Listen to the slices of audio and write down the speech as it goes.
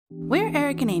We're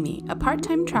Eric and Amy, a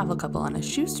part-time travel couple on a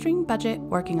shoestring budget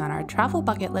working on our travel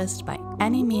bucket list by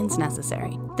any means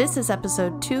necessary. This is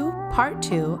episode 2, part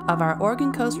 2 of our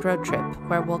Oregon Coast road trip,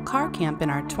 where we'll car camp in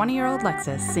our 20-year-old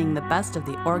Lexus, seeing the best of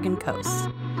the Oregon coast.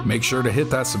 Make sure to hit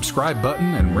that subscribe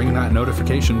button and ring that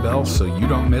notification bell so you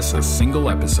don't miss a single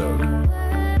episode.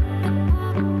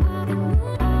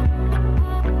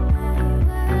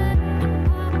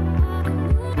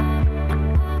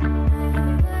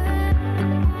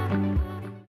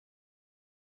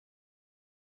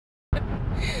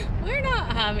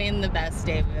 The best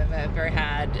day we've ever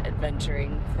had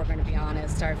adventuring, if we're going to be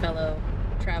honest, our fellow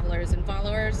travelers and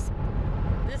followers.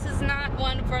 This is not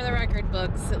one for the record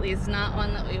books, at least not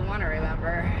one that we want to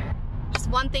remember. Just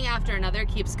one thing after another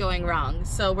keeps going wrong,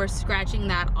 so we're scratching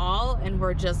that all and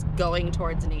we're just going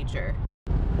towards nature.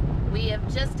 We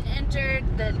have just entered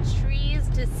the Trees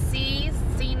to Sea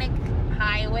Scenic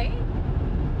Highway.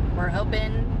 We're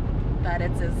hoping that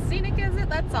it's as scenic as it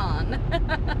lets on.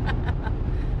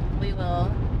 We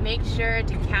will make sure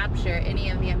to capture any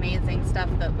of the amazing stuff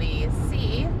that we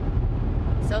see.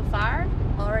 So far,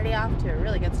 already off to a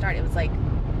really good start. It was like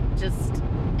just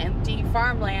empty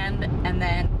farmland and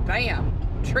then bam,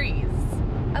 trees.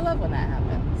 I love when that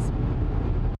happens.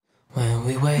 When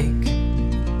we wake,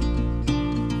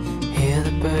 hear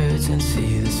the birds and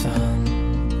see the sun.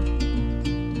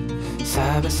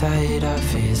 Side by side our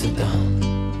fears are done.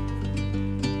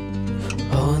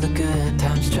 Oh, the good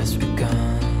times just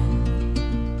begun.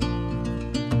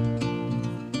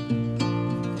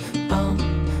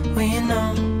 We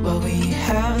know what we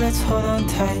have, let's hold on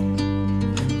tight.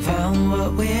 Found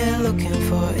what we're looking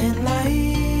for in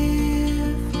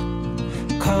life.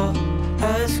 Call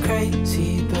us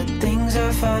crazy, but things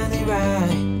are finally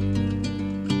right.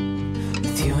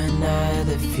 With you and I,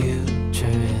 the future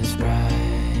is bright.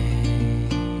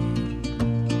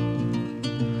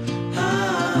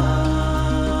 Oh,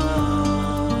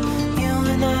 you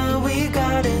and I, we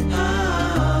got it.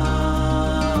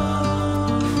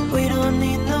 We don't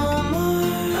need no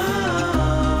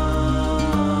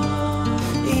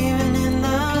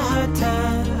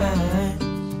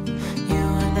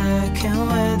can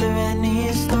weather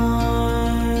any storm.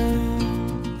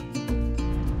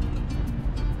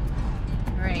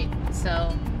 Alright,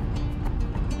 so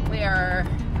we are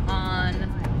on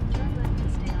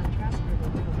Trask River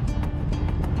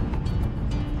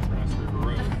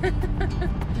Road.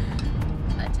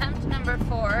 attempt number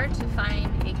 4 to find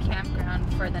a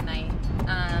campground for the night.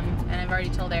 And I've already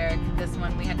told Eric this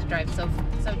one we had to drive so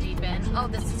deep in. Oh,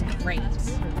 this is great.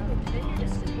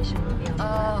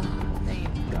 Oh,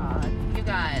 thank God. You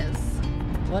guys,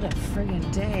 what a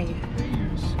friggin' day.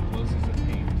 Dave's closes at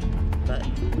 8. But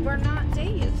we're not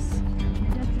Dave's.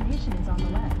 Your destination is on the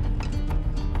left.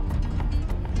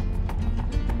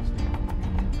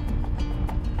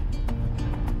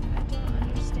 I don't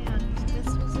understand. This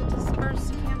was a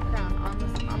dispersed campground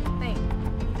on the thing.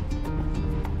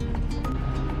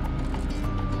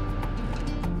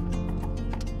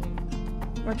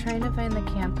 We're trying to find the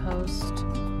camp host.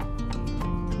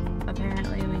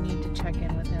 Apparently we need to check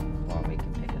in with him before we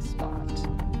can pick a spot.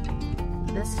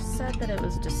 This said that it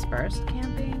was dispersed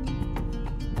camping.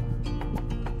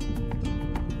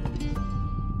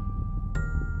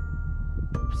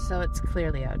 So it's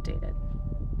clearly outdated.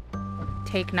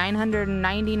 Take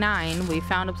 999, we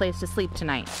found a place to sleep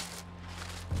tonight.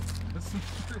 This is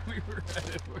where we were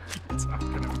headed. What are you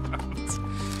talking about?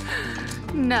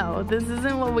 No, this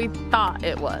isn't what we thought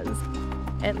it was.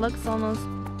 It looks almost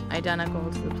identical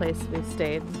to the place we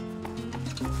stayed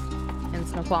in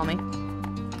Snoqualmie.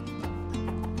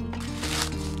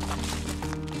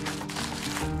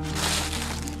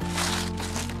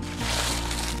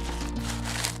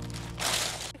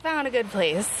 I found a good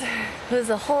place. It was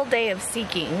a whole day of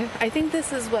seeking. I think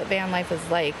this is what van life is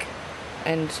like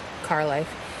and car life.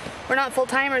 We're not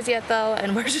full-timers yet though,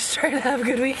 and we're just trying to have a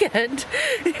good weekend.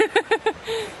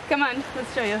 Come on,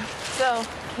 let's show you. So,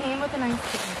 came with a nice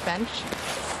picnic bench,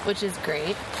 which is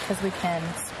great because we can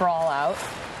sprawl out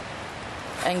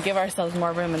and give ourselves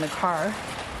more room in the car.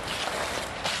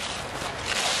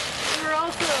 We were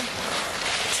also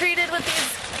treated with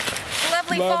these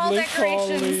lovely fall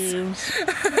decorations.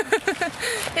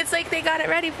 It's like they got it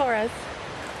ready for us.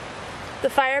 The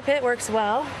fire pit works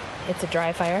well. It's a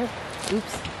dry fire.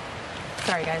 Oops.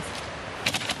 Sorry guys.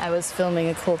 I was filming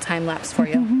a cool time lapse for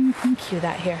you. Cue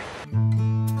that here.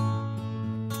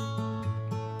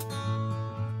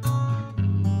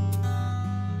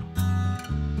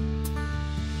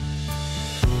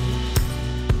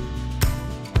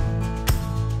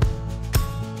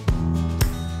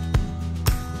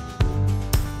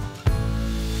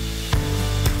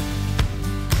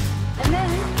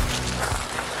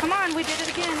 we did it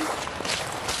again.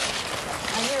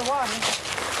 I hear water.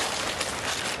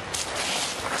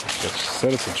 It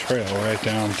said it's a trail right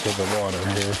down to the water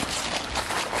here.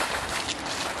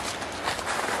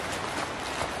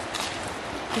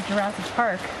 To Jurassic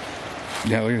Park.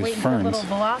 Yeah, look at these Waiting ferns. for little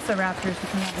velociraptors to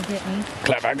come out and get me.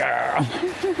 Clever girl.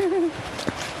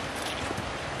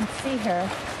 Let's see here.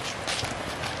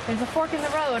 There's a fork in the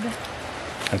road.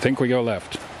 I think we go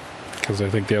left. Because I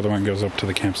think the other one goes up to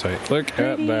the campsite. Look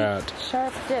Pretty at that.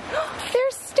 Sharp dip.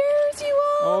 There's stairs, you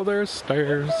all! Oh, there's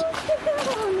stairs.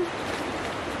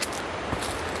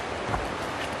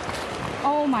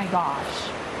 Oh my gosh.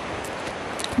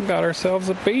 We got ourselves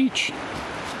a beach.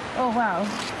 Oh wow.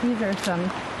 These are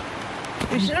some...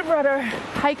 We should have brought our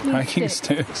hiking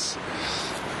sticks.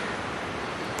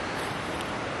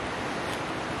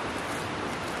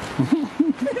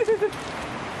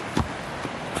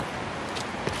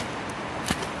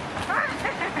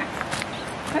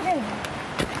 Okay.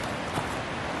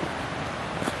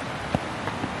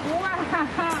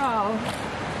 Wow.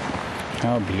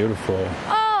 How beautiful.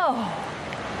 Oh.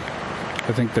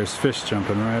 I think there's fish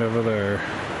jumping right over there.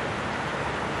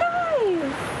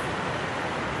 Nice.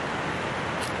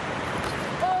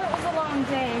 Oh, it was a long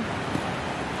day.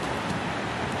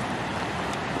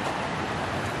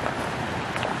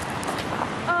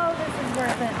 Oh, this is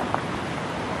worth it.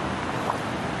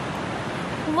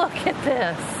 Look at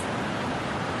this.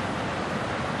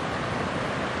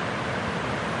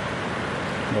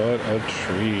 What a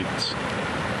treat.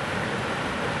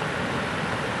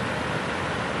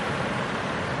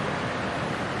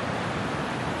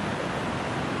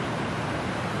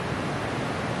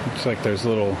 Looks like there's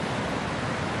little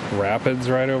rapids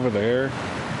right over there.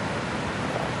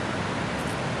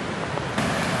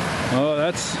 Oh,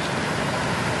 that's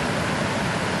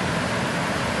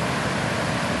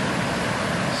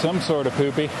some sort of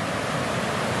poopy.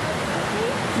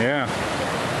 Yeah.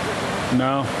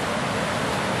 No.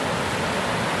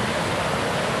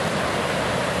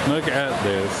 Look at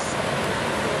this.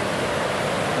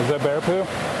 Is that bear poo?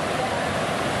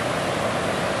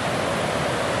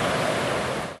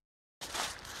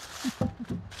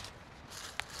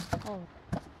 Oh.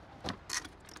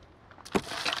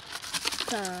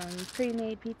 Some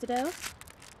pre-made pizza dough.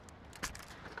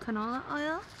 Canola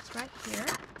oil. It's right here.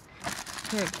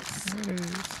 Here it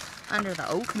is. Under the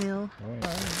oatmeal.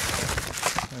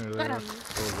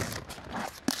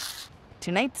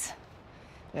 Tonight,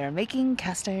 we are making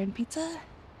cast iron pizza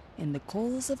in the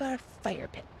coals of our fire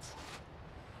pit.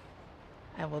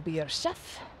 I will be your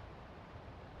chef.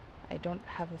 I don't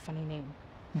have a funny name.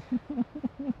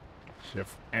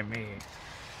 Chef Emmy.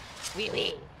 Oui,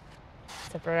 oui.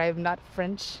 Except for I'm not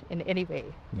French in any way.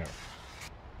 No.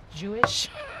 Jewish,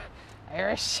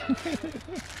 Irish,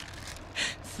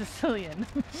 Sicilian.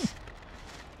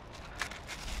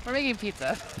 We're making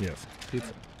pizza. Yes,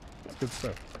 pizza. It's good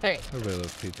stuff. All right. Everybody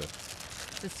loves pizza.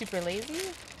 This is super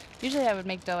lazy. Usually I would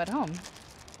make dough at home,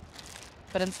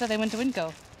 but instead I went to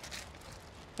Winco.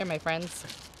 They're my friends.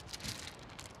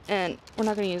 And we're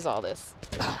not going to use all this.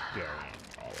 Yeah.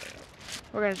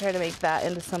 We're going to try to make that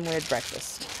into some weird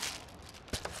breakfast.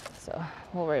 So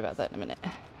we'll worry about that in a minute.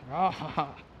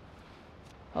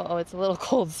 Oh, it's a little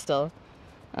cold still.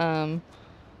 Might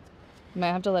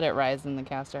have to let it rise in the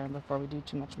cast iron before we do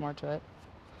too much more to it.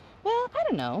 Well, I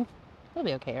don't know. It'll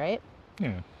be okay, right?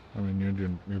 Yeah. I mean, you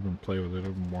can play with it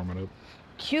and warm it up.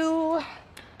 Cue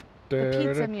the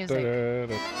pizza music.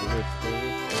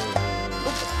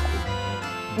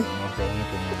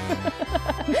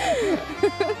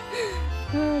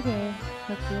 Okay,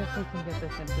 let's see if we can get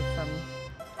this into some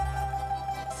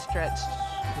stretched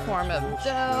form of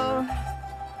dough.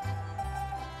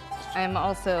 I'm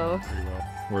also...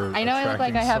 I know I look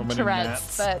like I have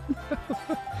Tourette's, but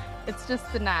it's just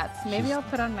the gnats. Maybe I'll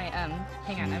put on my,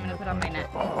 hang on, I'm gonna put on my net.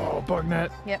 Oh, bug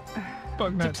net. Yep.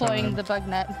 Bug net. Deploying the bug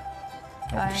net.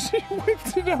 She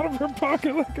whipped it out of her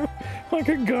pocket like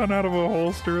a gun out of a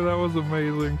holster. That was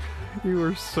amazing. You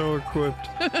were so equipped.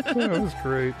 That was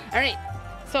great. All right,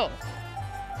 so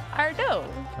our dough.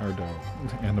 Our dough.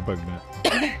 And the bug net.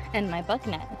 And my bug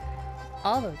net.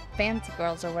 All the fancy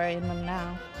girls are wearing them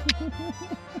now.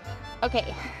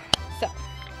 Okay, so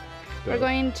we're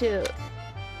going to...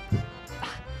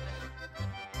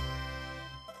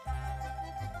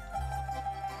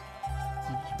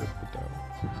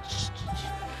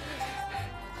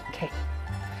 Okay.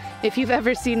 If you've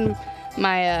ever seen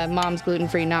my mom's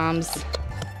gluten-free noms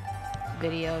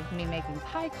video of me making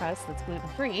pie crust that's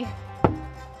gluten-free,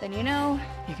 then you know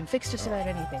you can fix just about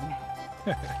anything.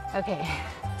 Okay,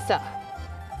 so,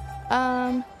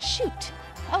 shoot.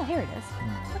 Oh, here it is.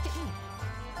 Look at me.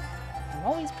 I'm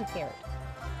always prepared.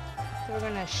 So we're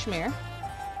gonna schmear.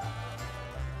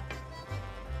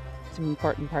 It's an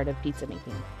important part of pizza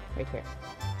making, right here.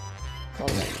 Oh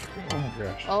my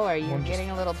gosh. Oh, are you One getting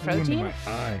just a little flew into protein?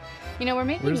 my eye. You know, we're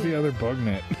making. Where's the other bug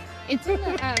net? It's in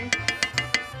the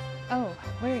Oh,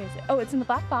 where is it? Oh, it's in the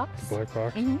black box. Black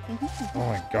box? Mm-hmm. Oh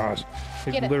my gosh.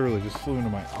 It Get it. literally just flew into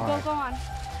my eye. Go on.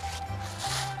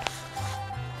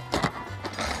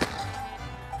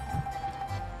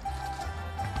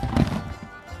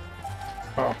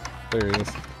 Oh, there he is.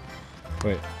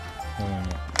 Wait. No. Yeah,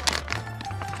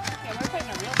 we're putting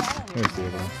a real bottle in Let me see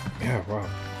here. it. Yeah, wow.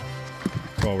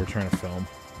 While we're trying to film.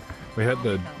 We had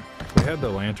the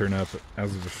lantern up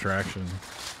as a distraction,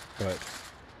 but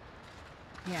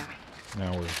Yeah.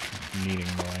 now we're needing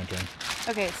the lantern.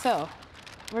 Okay, so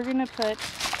we're gonna put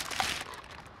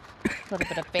a little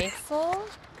bit of basil.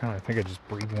 God, I think I just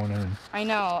breathed one in. I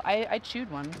know, I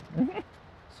chewed one.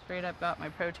 Straight up got my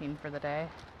protein for the day.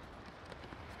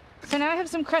 So now I have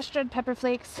some crushed red pepper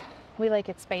flakes. We like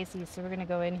it spicy, so we're gonna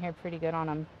go in here pretty good on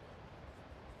them.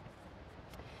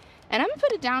 And I'm gonna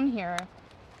put it down here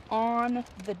on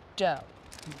the dough.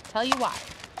 I'll tell you why.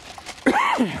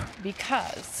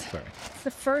 Because Sorry. it's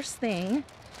the first thing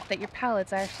that your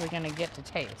palate's actually gonna get to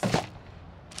taste.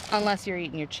 Unless you're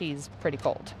eating your cheese pretty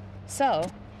cold. So,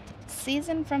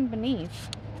 season from beneath,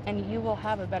 and you will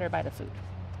have a better bite of food.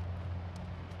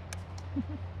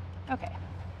 Okay.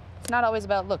 It's not always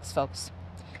about looks, folks.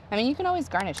 I mean, you can always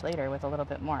garnish later with a little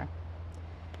bit more.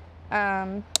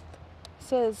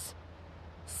 Says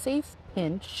safe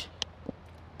pinch.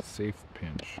 Safe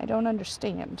pinch. I don't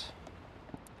understand.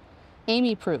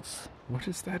 Amy proof. What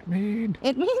does that mean?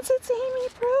 It means it's Amy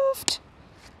proofed.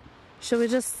 Should we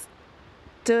just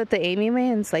do it the Amy way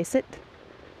and slice it?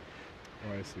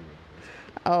 Oh, I see what it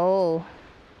is. Oh.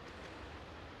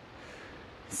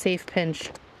 Safe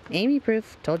pinch. Amy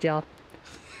proof. Told y'all.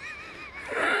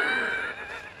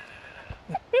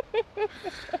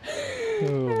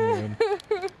 Oh, man.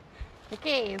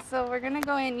 Okay, so we're gonna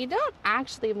go in. You don't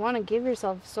actually want to give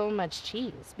yourself so much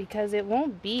cheese because it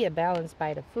won't be a balanced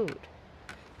bite of food.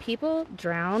 People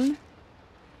drown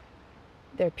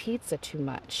their pizza too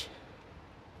much.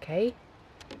 Okay?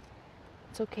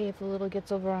 It's okay if a little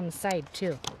gets over on the side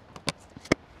too.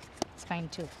 It's fine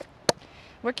too.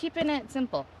 We're keeping it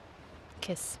simple.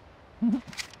 Kiss.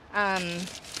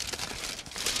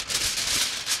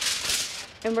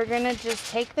 And we're gonna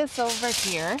just take this over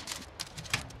here.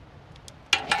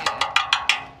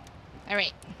 All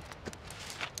right.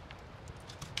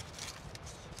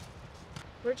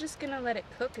 We're just gonna let it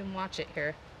cook and watch it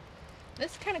here.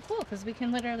 This is kind of cool because we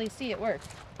can literally see it work.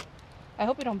 I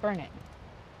hope we don't burn it.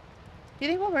 Do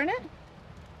you think we'll burn it?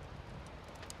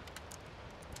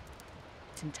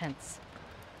 It's intense.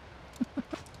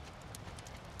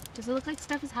 Does it look like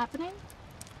stuff is happening?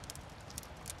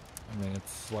 I mean,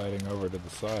 it's sliding over to the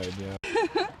side, yeah.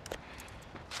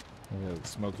 Yeah,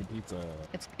 smoky pizza.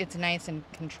 It's nice and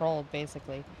controlled,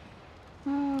 basically.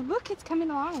 Oh, look, it's coming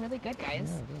along really good, guys.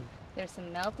 Yeah, it is. There's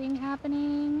some melting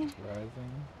happening.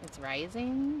 Rising. It's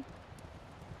rising.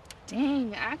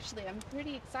 Dang, actually, I'm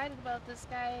pretty excited about this,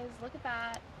 guys. Look at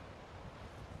that.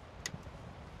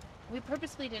 We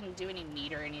purposely didn't do any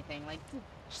meat or anything. Like,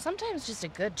 sometimes just a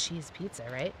good cheese pizza,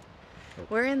 right? Oh.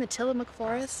 We're in the Tillamook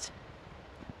Forest.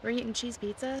 We're eating cheese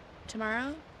pizza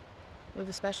tomorrow. We have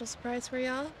a special surprise for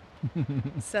y'all.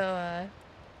 So,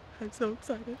 I'm so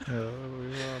excited.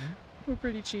 We're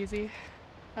pretty cheesy.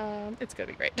 It's gonna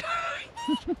be great.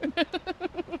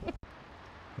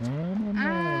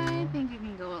 I think it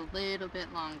can go a little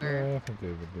bit longer. Yeah, I think they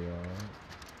would be alright.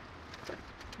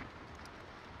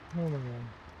 Oh my god.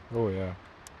 Oh yeah.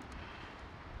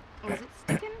 Oh, is it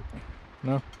sticking?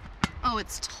 No. Oh,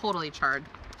 it's totally charred.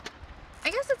 I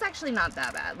guess it's actually not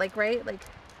that bad. Like, right? Like,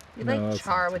 you No, like that's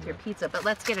char not with too your bad. pizza, but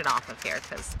let's get it off of here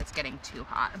because it's getting too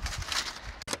hot.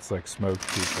 It's like smoked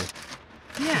pizza.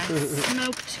 Yeah,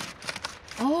 smoked.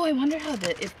 Oh, I wonder how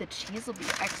if the cheese will be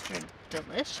extra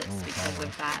delicious Oh, because probably.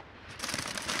 of that.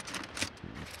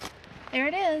 There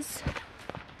it is.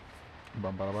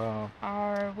 Ba ba ba.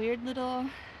 Our weird little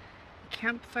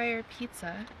campfire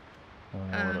pizza. I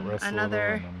don't know what it rests a little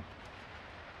another- and then-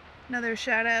 Another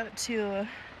shout out to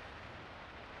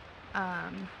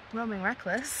Roaming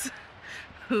Reckless,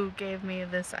 who gave me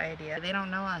this idea. They don't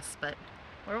know us, but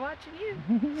we're watching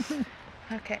you.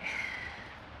 Okay.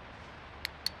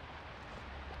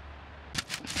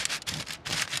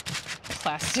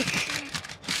 Plastic.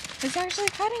 It's actually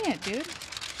cutting it, dude.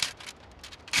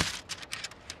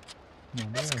 No,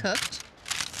 It's no. cooked.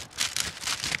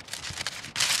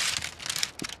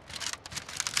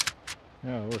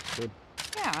 Yeah, it looks good.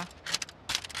 Yeah.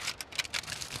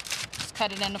 Just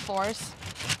cut it into fours.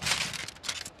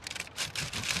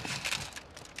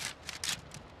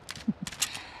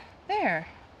 there.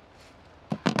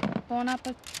 Bon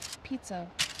appetit pizza.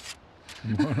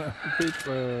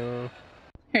 Pizza.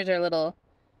 Here's our little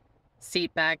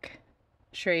seat back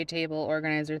tray table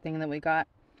organizer thing that we got.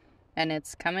 And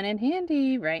it's coming in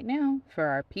handy right now for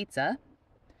our pizza.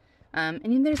 And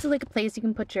then there's like a place you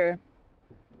can put your,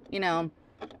 you know,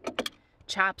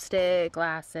 chopstick,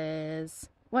 glasses,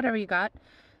 whatever you got.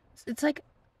 It's like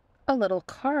a little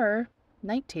car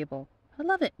night table. I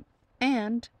love it.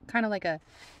 And kind of like a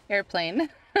airplane.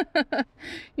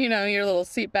 You know, your little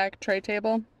seat back tray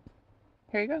table.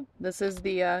 Here you go. This is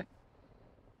the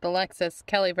Lexus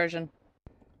Kelly version.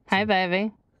 Hi,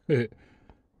 baby.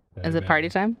 Is it party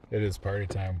time? It is party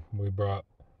time. We bought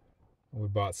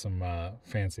some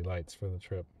fancy lights for the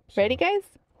trip. So Ready, guys?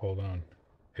 hold on.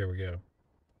 Here we go.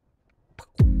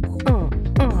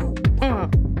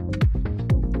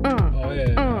 Oh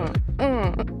yeah.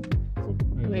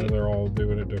 Wait. They're all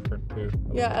doing it different too.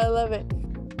 Yeah, I love it.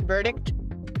 Verdict?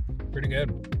 Pretty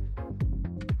good.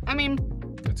 I mean,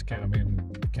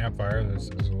 campfire. There's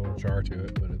a little char to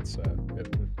it, but it's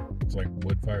like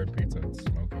wood-fired pizza. It's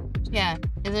smoky. yeah.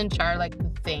 Isn't char like the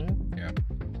thing? Yeah.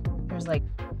 There's like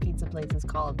pizza places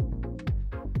called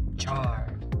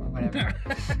Char or whatever.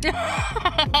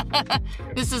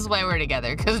 This is why we're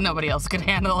together, because nobody else could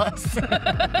handle us.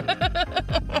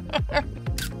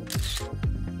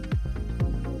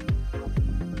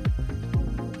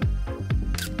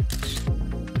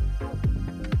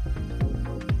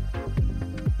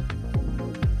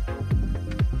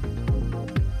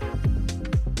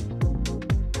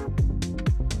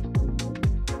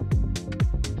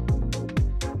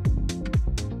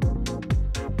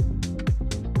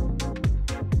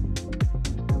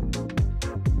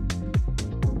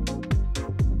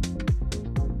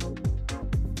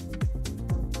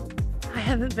 I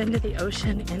haven't been to the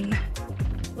ocean in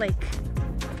like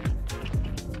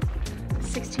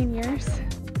 16 years.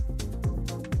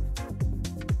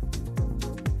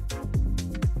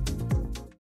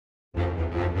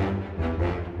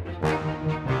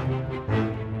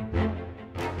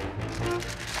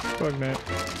 Bug net.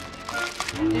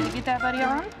 Did you get that, buddy,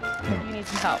 on? Or do you need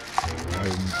some help?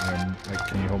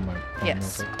 Can you hold my phone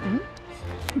Yes. real quick? Mhm.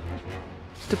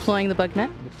 Deploying the bug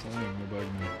net. Deploying the bug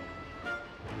net.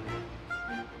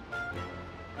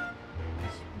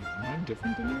 Is mine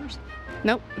different than yours?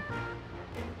 Nope.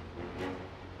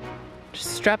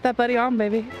 Just strap that buddy on,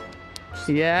 baby.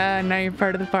 Yeah, now you're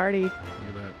part of the party. Look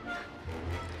at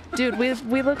that. Dude,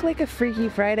 we look like a Freaky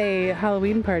Friday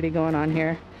Halloween party going on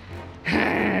here.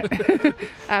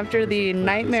 After the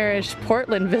nightmarish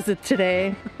Portland visit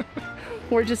today,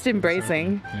 we're just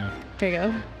embracing. Yeah. Here you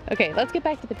go. Okay, let's get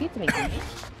back to the pizza making.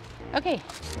 Okay.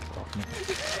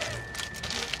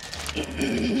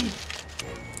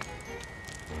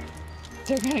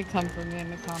 They're gonna come for me in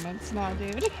the comments now,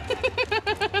 dude.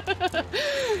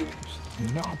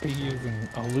 Not be using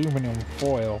aluminum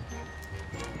foil.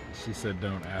 She said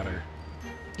don't add her.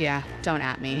 Yeah, don't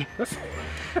at me.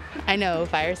 I know,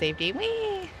 fire safety.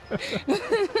 Whee! Oh,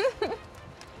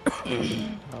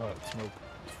 that smoke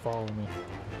is following me.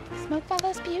 Smoke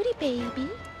follows beauty, baby.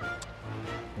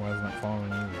 Why isn't it following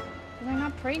you? They're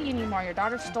not pretty anymore. Your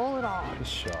daughter stole it all. The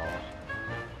shawl.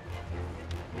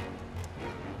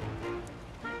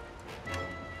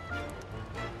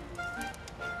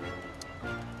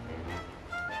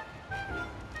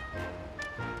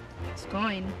 It's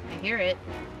going. I hear it.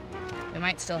 We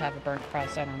might still have a burnt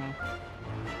crust. I don't know.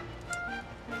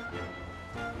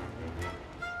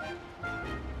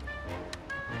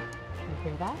 You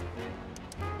hear that?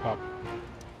 Pop.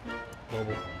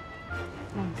 Bubble.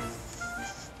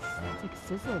 It's like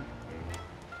sizzling.